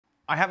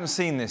I haven't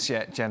seen this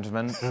yet,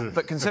 gentlemen,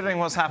 but considering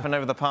what's happened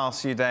over the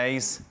past few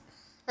days,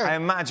 I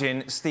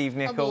imagine Steve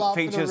Nicol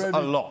features a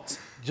lot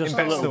in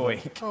Best of the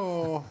Week.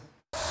 Oh.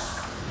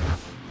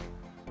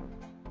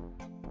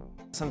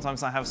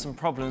 Sometimes I have some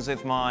problems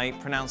with my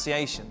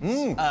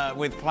pronunciations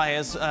with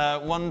players.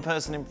 One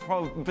person in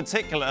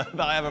particular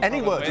that I have a problem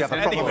with. Any word you have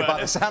a problem with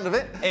by the sound of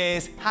it?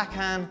 Is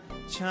Hakan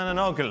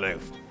Calhanoglu.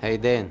 Hey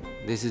Dan,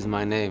 this is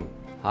my name,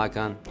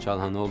 Hakan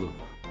Calhanoglu.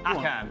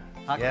 Hakan.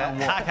 Yeah.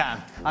 Hakan.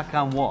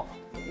 Hakan what?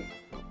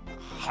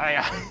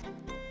 Hakan.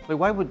 Wait,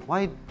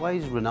 why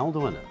is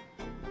Ronaldo in it?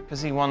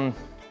 Because he won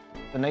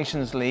the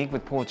Nations League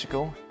with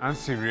Portugal. And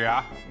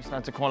Syria. He's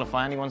had to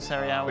qualify and he won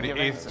Serie A with For the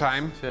Juventus. 8th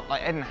time.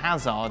 Like Eden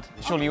Hazard,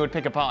 surely you would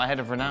pick apart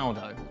ahead of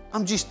Ronaldo.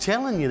 I'm just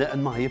telling you that,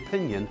 in my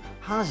opinion,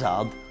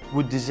 Hazard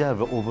would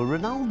deserve it over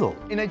Ronaldo.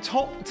 In a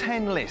top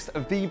 10 list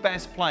of the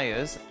best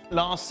players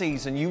last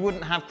season, you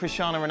wouldn't have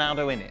Cristiano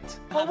Ronaldo in it.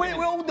 Oh, wait,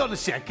 hold on a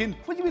second.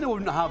 What do you mean I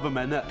wouldn't have him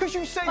in it? Because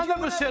you said I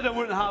never said I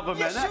wouldn't have him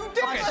in it. Yes, you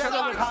did. I said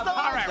I would have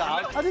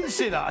Hazard. I didn't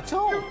say that at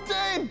all. You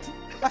did.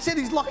 I said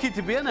he's lucky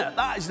to be in it.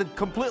 That is a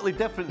completely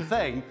different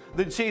thing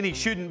than saying he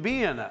shouldn't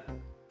be in it.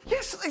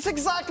 Yes, it's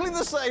exactly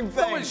the same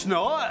thing. No, it's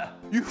not.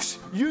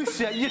 You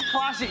said, you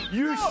classic,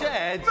 you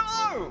said.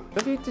 No!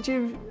 Did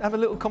you have a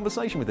little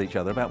conversation with each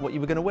other about what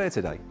you were going to wear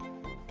today?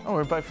 Oh,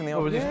 we're both in the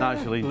We're just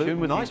naturally in tune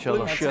with nice each other.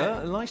 blue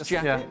shirt, a nice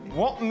jacket.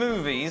 What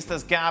movies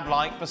does Gab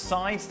like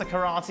besides The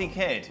Karate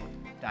Kid?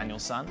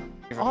 Daniel's son.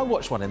 I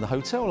watched one in the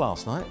hotel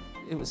last night.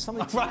 It was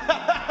something...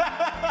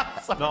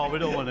 No, we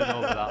don't want to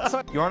know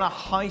that. You're on a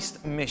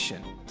heist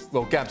mission.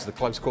 Well, Gab's the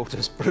close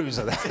quarters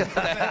bruiser.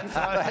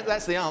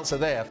 That's the answer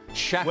there.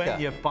 Shaka.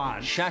 When you're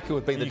banned, Shaka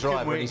would be the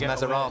driver in his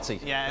Maserati.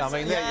 Yes, I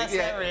mean, yes,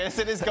 there he is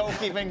in his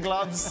goalkeeping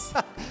gloves.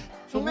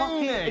 So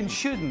lucky and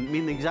shouldn't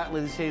mean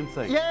exactly the same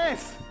thing.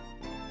 Yes!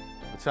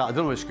 I don't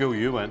know what school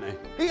you went to.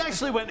 He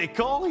actually went to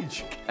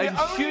college. The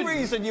only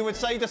reason you would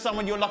say to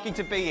someone you're lucky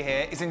to be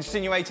here is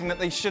insinuating that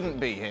they shouldn't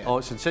be here. Oh,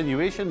 it's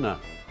insinuation now.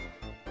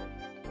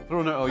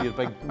 Throwing out all your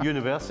big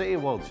university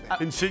words.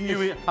 I'm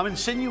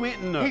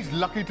insinuating now. He's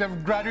lucky to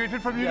have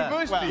graduated from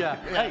university. Yeah.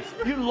 Hey,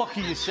 you're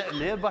lucky you're sitting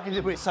there, by the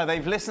way. So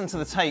they've listened to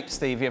the tape,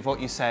 Stevie, of what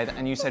you said,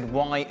 and you said,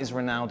 why is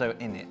Ronaldo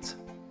in it?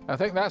 I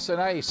think that's an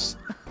ace.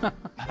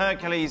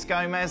 Hercules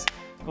Gomez,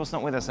 of course,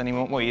 not with us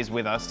anymore. Well, he is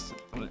with us.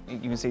 You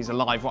can see he's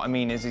alive. What I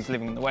mean is he's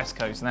living on the West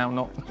Coast now,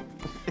 not...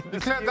 You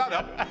cleared that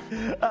up.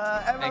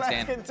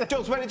 Thanks, Dan.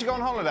 Jules, where did you go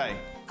on holiday?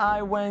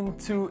 I went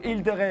to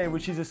Ile de Ré,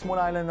 which is a small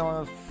island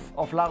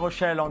of La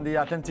Rochelle on the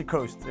Atlantic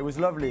coast. It was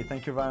lovely,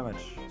 thank you very much.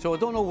 So I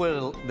don't know where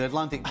the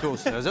Atlantic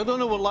coast is. I don't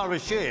know where La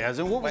Rochelle is.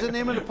 And what was the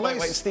name of the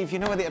place? Wait, Steve, you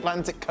know where the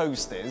Atlantic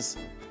coast is?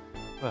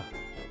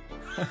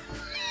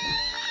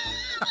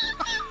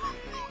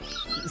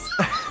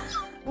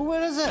 Well,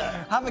 where is it?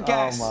 Have a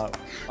guess.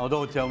 Oh,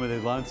 don't tell me the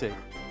Atlantic.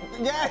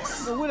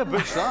 Yes! Well, where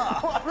about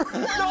that?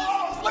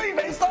 No,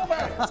 Stevie, stop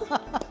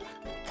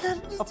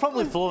it! I've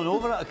probably flown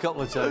over it a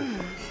couple of times.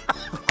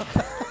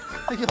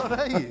 Are you all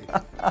right?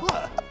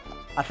 What?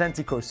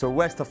 Atlantic coast, so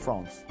west of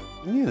France.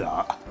 I knew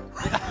that.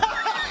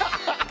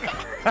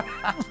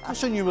 I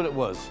just knew what it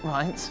was.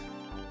 Right.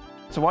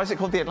 So why is it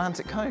called the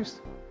Atlantic coast?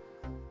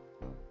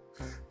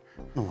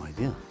 No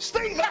idea.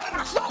 Steve,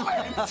 stop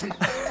it!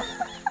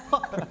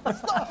 Stop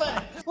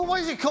it! Well, why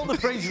is it called the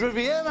French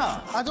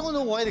Riviera? I don't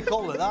know why they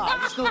call it that. I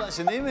just know that's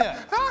the name of it.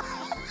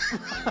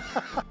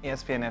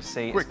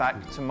 ESPNFC is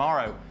back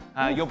tomorrow.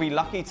 You'll be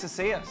lucky to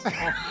see us.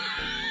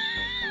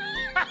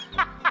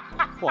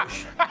 What?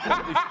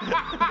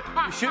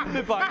 You shouldn't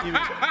be back, you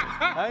mean?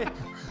 Hey?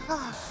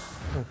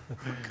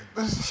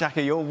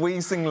 Shaka, your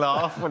wheezing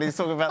laugh when he's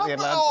talking about the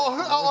Atlantic.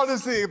 Oh,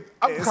 honestly,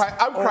 I'm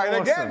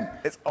crying again.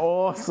 It's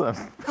awesome.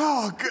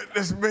 Oh,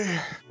 goodness me.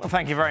 Well,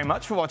 thank you very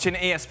much for watching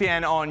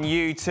ESPN on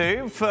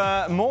YouTube.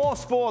 For more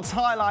sports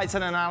highlights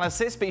and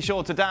analysis, be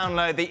sure to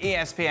download the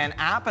ESPN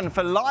app. And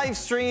for live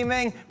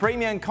streaming,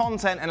 premium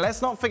content, and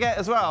let's not forget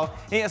as well,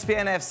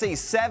 ESPNFC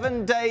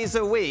 7 days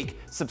a week.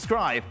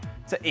 Subscribe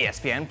to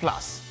ESPN+.